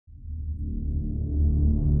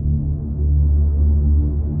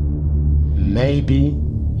Maybe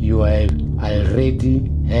you have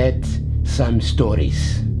already heard some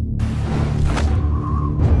stories.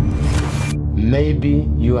 Maybe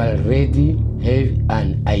you already have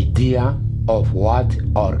an idea of what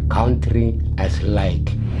our country is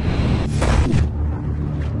like.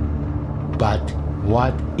 But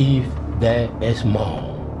what if there is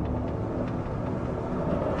more?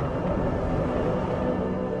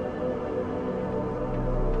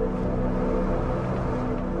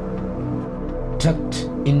 Tucked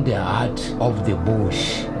in the heart of the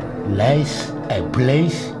bush lies a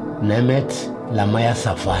place named Lamai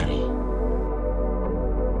Safari.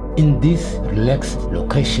 In this relaxed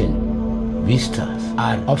location, visitors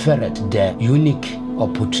are offered the unique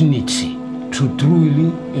opportunity to truly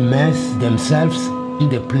immerse themselves in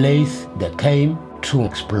the place they came to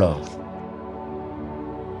explore.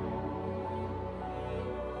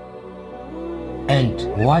 And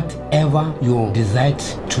whatever you decide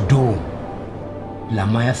to do,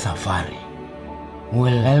 Lamai Safari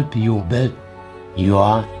will help you build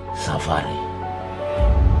your safari.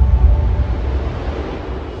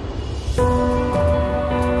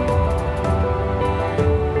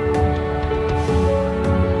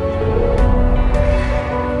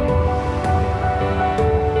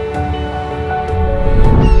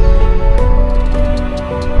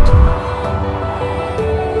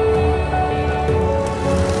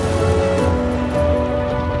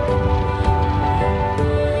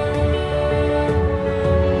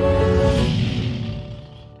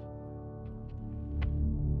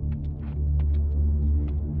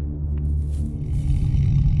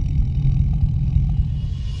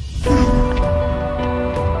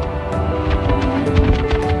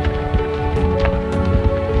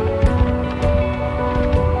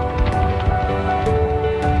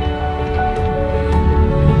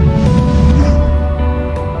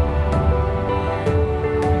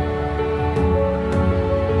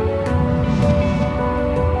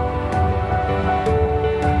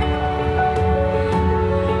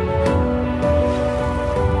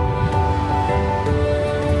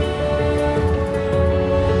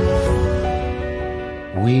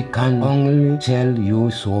 We can only tell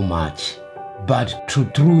you so much, but to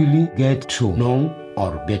truly get to know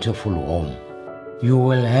our beautiful home, you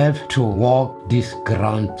will have to walk this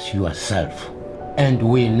ground yourself. And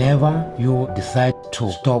whenever you decide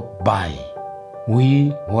to stop by,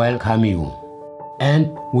 we welcome you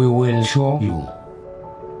and we will show you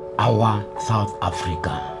our South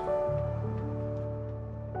Africa.